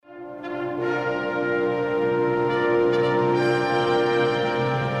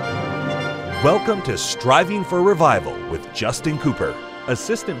Welcome to Striving for Revival with Justin Cooper,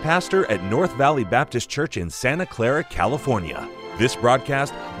 Assistant Pastor at North Valley Baptist Church in Santa Clara, California. This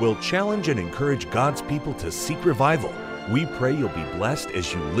broadcast will challenge and encourage God's people to seek revival. We pray you'll be blessed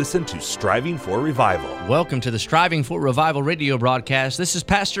as you listen to Striving for Revival. Welcome to the Striving for Revival radio broadcast. This is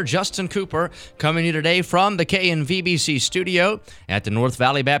Pastor Justin Cooper coming to you today from the KNVBC studio at the North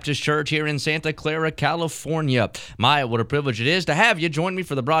Valley Baptist Church here in Santa Clara, California. What a privilege it is to have you join me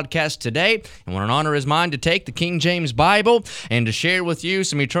for the broadcast today. And what an honor is mine to take the King James Bible and to share with you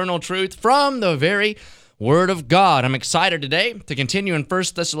some eternal truth from the very Word of God. I'm excited today to continue in 1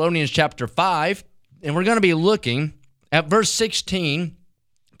 Thessalonians chapter 5, and we're going to be looking at verse 16,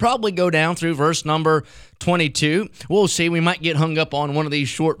 probably go down through verse number 22. We'll see. We might get hung up on one of these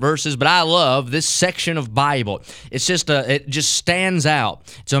short verses, but I love this section of Bible. It's just it just stands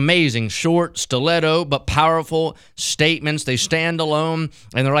out. It's amazing. Short, stiletto, but powerful statements. They stand alone,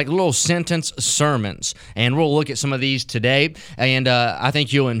 and they're like little sentence sermons. And we'll look at some of these today, and I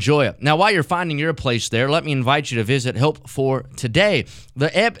think you'll enjoy it. Now, while you're finding your place there, let me invite you to visit Help for Today.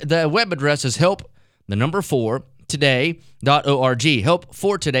 The web address is help4today.org,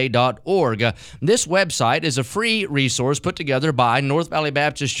 helpfortoday.org. This website is a free resource put together by North Valley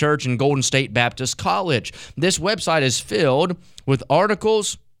Baptist Church and Golden State Baptist College. This website is filled with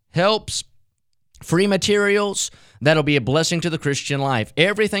articles, helps, free materials that'll be a blessing to the Christian life.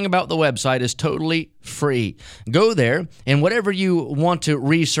 Everything about the website is totally free. Go there, and whatever you want to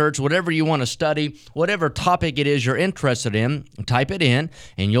research, whatever you want to study, whatever topic it is you're interested in, type it in,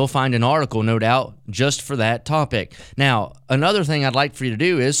 and you'll find an article, no doubt, just for that topic. Now, another thing I'd like for you to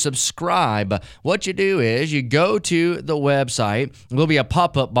do is subscribe. What you do is you go to the website. There'll be a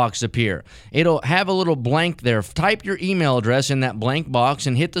pop-up box appear. It'll have a little blank there. Type your email address in that blank box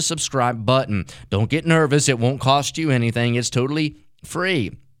and hit the subscribe button. Don't get nervous. It won't cost you anything. It's totally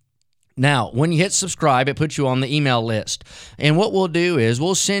free. Now, when you hit subscribe, it puts you on the email list. And what we'll do is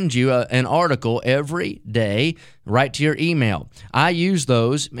we'll send you an article every day right to your email. I use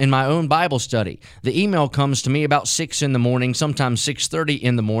those in my own Bible study. The email comes to me about 6 in the morning, sometimes 6:30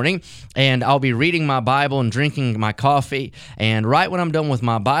 in the morning, and I'll be reading my Bible and drinking my coffee. And right when I'm done with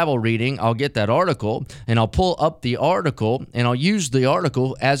my Bible reading, I'll get that article, and I'll pull up the article, and I'll use the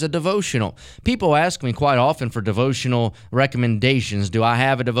article as a devotional. People ask me quite often for devotional recommendations. Do I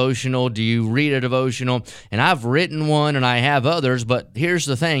have a devotional? Do you read a devotional? And I've written one, and I have others, but here's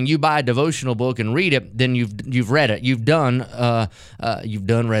the thing. You buy a devotional book and read it, then you've read it. You've done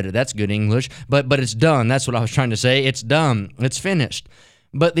read it. That's good English, but it's done. That's what I was trying to say. It's done. It's finished.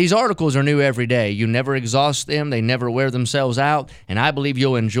 But these articles are new every day. You never exhaust them. They never wear themselves out, and I believe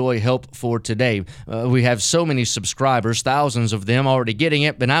you'll enjoy Help for Today. We have so many subscribers, thousands of them already getting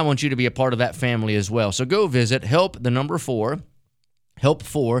it, but I want you to be a part of that family as well. So go visit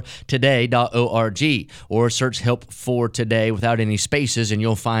helpfortoday.org, or search Help for Today without any spaces, and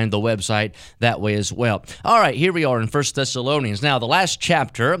you'll find the website that way as well. All right, here we are in 1 Thessalonians. Now, the last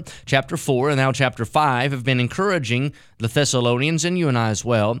chapter 4, and now chapter 5, have been encouraging the Thessalonians, and you and I as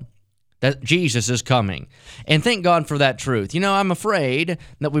well, that Jesus is coming. And thank God for that truth. You know, I'm afraid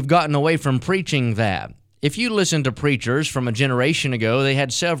that we've gotten away from preaching that. If you listen to preachers from a generation ago, they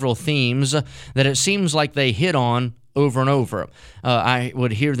had several themes that it seems like they hit on over and over. I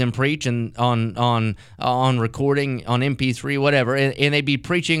would hear them preach on recording, on MP3, whatever, and they'd be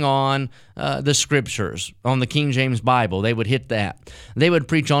preaching on the Scriptures, on the King James Bible. They would hit that. They would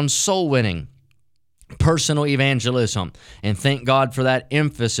preach on soul winning, personal evangelism, and thank God for that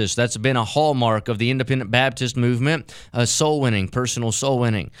emphasis. That's been a hallmark of the Independent Baptist movement, soul winning, personal soul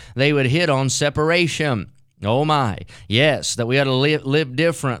winning. They would hit on separation. Oh my, yes, that we got to live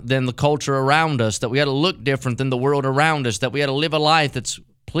different than the culture around us, that we got to look different than the world around us, that we got to live a life that's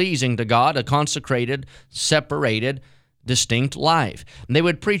pleasing to God, a consecrated, separated, distinct life. And they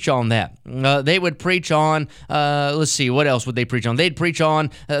would preach on that. They would preach on, let's see, what else would they preach on? They'd preach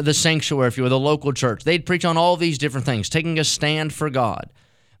on the sanctuary, if you will, the local church. They'd preach on all these different things, taking a stand for God.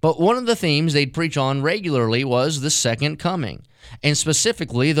 But one of the themes they'd preach on regularly was the second coming, and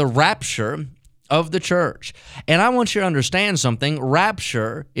specifically the rapture of the church. And I want you to understand something.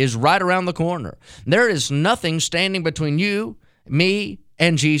 Rapture is right around the corner. There is nothing standing between you, me,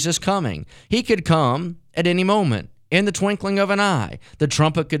 and Jesus coming. He could come at any moment, in the twinkling of an eye. The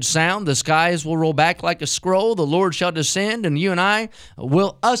trumpet could sound, the skies will roll back like a scroll, the Lord shall descend, and you and I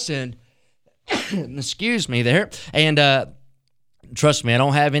will ascend. Excuse me there. And trust me, I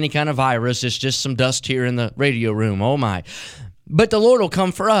don't have any kind of virus. It's just some dust here in the radio room. Oh my. But the Lord will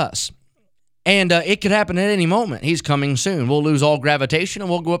come for us. And it could happen at any moment. He's coming soon. We'll lose all gravitation, and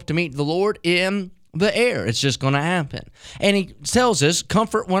we'll go up to meet the Lord in the air. It's just going to happen. And he tells us,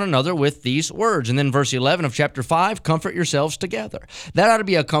 comfort one another with these words. And then verse 11 of chapter 5, comfort yourselves together. That ought to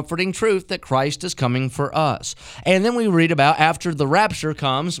be a comforting truth that Christ is coming for us. And then we read about after the rapture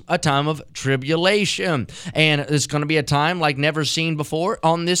comes a time of tribulation. And it's going to be a time like never seen before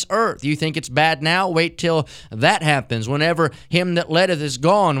on this earth. You think it's bad now? Wait till that happens. Whenever him that letteth is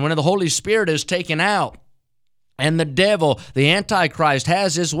gone, when the Holy Spirit is taken out, and the devil, the Antichrist,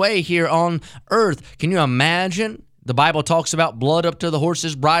 has his way here on earth. Can you imagine? The Bible talks about blood up to the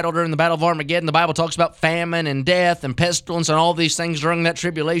horse's bridle during the Battle of Armageddon. The Bible talks about famine and death and pestilence and all these things during that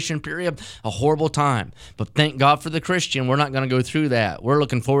tribulation period. A horrible time. But thank God for the Christian, we're not going to go through that. We're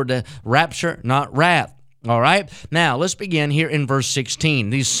looking forward to rapture, not wrath. All right, now let's begin here in verse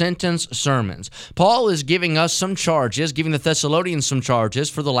 16, these sentence sermons. Paul is giving us some charges, giving the Thessalonians some charges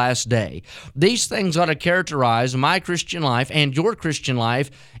for the last day. These things ought to characterize my Christian life and your Christian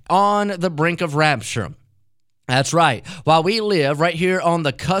life on the brink of rapture. That's right, while we live right here on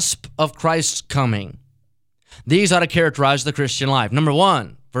the cusp of Christ's coming, these ought to characterize the Christian life. Number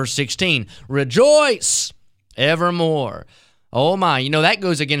 1, verse 16, rejoice evermore. Oh my, that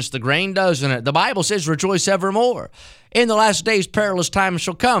goes against the grain, doesn't it? The Bible says rejoice evermore. In the last days, perilous times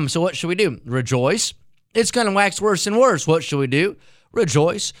shall come. So what should we do? Rejoice. It's going to wax worse and worse. What should we do?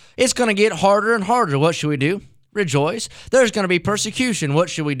 Rejoice. It's going to get harder and harder. What should we do? Rejoice. There's going to be persecution. What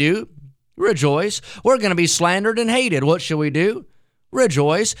should we do? Rejoice. We're going to be slandered and hated. What should we do?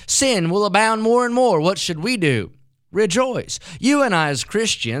 Rejoice. Sin will abound more and more. What should we do? Rejoice. You and I as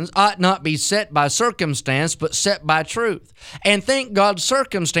Christians ought not be set by circumstance, but set by truth. And thank God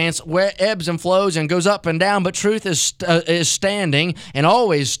circumstance ebbs and flows and goes up and down, but truth is standing and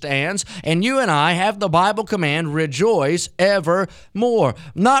always stands. And you and I have the Bible command, rejoice evermore.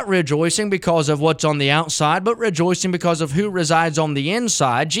 Not rejoicing because of what's on the outside, but rejoicing because of who resides on the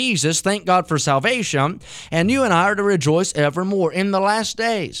inside. Jesus, thank God for salvation. And you and I are to rejoice evermore in the last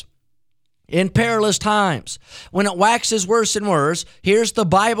days. In perilous times, when it waxes worse and worse, here's the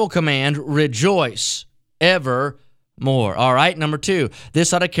Bible command, rejoice evermore. All right, number 2,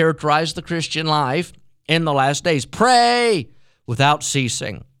 this ought to characterize the Christian life in the last days. Pray without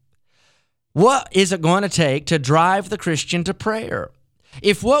ceasing. What is it going to take to drive the Christian to prayer?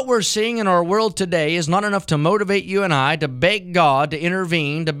 If what we're seeing in our world today is not enough to motivate you and I to beg God to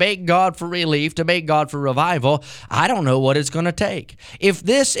intervene, to beg God for relief, to beg God for revival, I don't know what it's going to take. If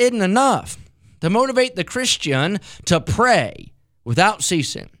this isn't enough to motivate the Christian to pray without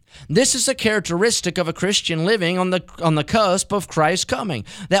ceasing, this is a characteristic of a Christian living on the cusp of Christ's coming,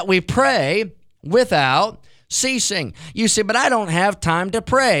 that we pray without ceasing. You say, but I don't have time to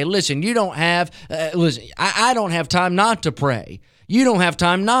pray. Listen, I don't have time not to pray. You don't have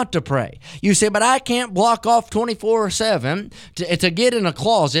time not to pray. You say, but I can't block off 24/7 to get in a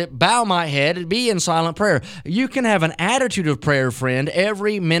closet, bow my head, and be in silent prayer. You can have an attitude of prayer, friend,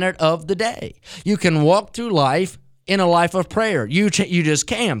 every minute of the day. You can walk through life in a life of prayer. You just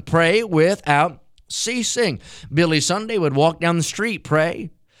can pray without ceasing. Billy Sunday would walk down the street,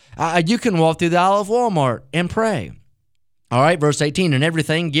 pray. You can walk through the aisle of Walmart and pray. All right, verse 18, in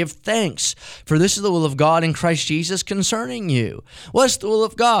everything give thanks, for this is the will of God in Christ Jesus concerning you. What's the will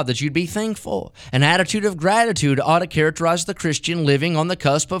of God? That you'd be thankful. An attitude of gratitude ought to characterize the Christian living on the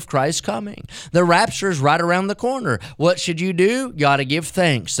cusp of Christ's coming. The rapture is right around the corner. What should you do? You ought to give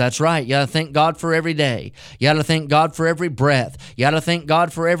thanks. That's right. You ought to thank God for every day. You ought to thank God for every breath. You ought to thank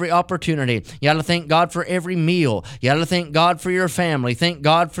God for every opportunity. You ought to thank God for every meal. You ought to thank God for your family. Thank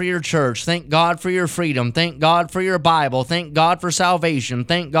God for your church. Thank God for your freedom. Thank God for your Bible. Thank God for salvation.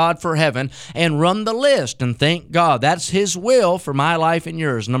 Thank God for heaven, and run the list and thank God. That's His will for my life and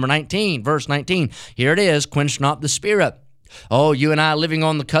yours. Number 19, verse 19. Here it is, quench not the Spirit. Oh, you and I living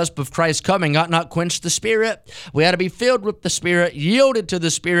on the cusp of Christ's coming ought not quench the Spirit. We ought to be filled with the Spirit, yielded to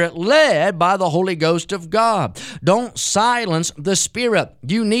the Spirit, led by the Holy Ghost of God. Don't silence the Spirit.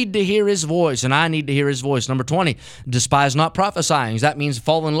 You need to hear His voice, and I need to hear His voice. Number 20, despise not prophesying. That means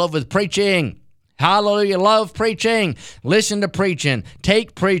fall in love with preaching. Hallelujah. Love preaching. Listen to preaching.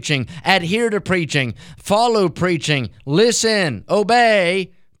 Take preaching. Adhere to preaching. Follow preaching. Listen.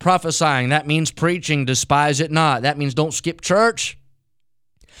 Obey prophesying. That means preaching. Despise it not. That means don't skip church.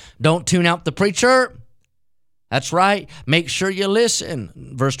 Don't tune out the preacher. That's right. Make sure you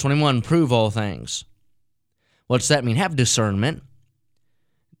listen. Verse 21, prove all things. What's that mean? Have discernment.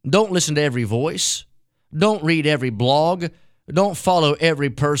 Don't listen to every voice. Don't read every blog. Don't follow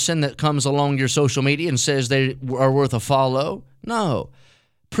every person that comes along your social media and says they are worth a follow. No.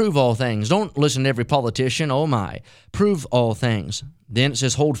 Prove all things. Don't listen to every politician. Oh my. Prove all things. Then it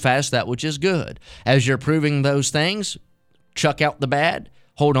says hold fast that which is good. As you're proving those things, chuck out the bad.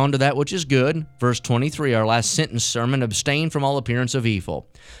 Hold on to that which is good. Verse 23, our last sentence sermon, abstain from all appearance of evil.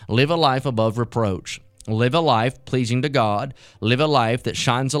 Live a life above reproach. Live a life pleasing to God. Live a life that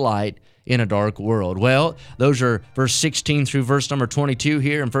shines a light in a dark world. Well, those are verse 16 through verse number 22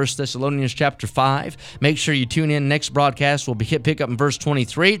 here in 1 Thessalonians chapter 5. Make sure you tune in. Next broadcast, we'll pick up in verse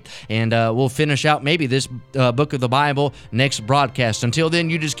 23, and we'll finish out maybe this book of the Bible next broadcast. Until then,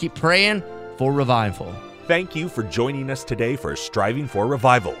 you just keep praying for revival. Thank you for joining us today for Striving for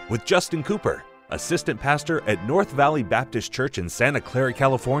Revival with Justin Cooper, Assistant Pastor at North Valley Baptist Church in Santa Clara,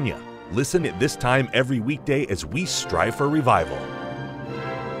 California. Listen at this time every weekday as we strive for revival.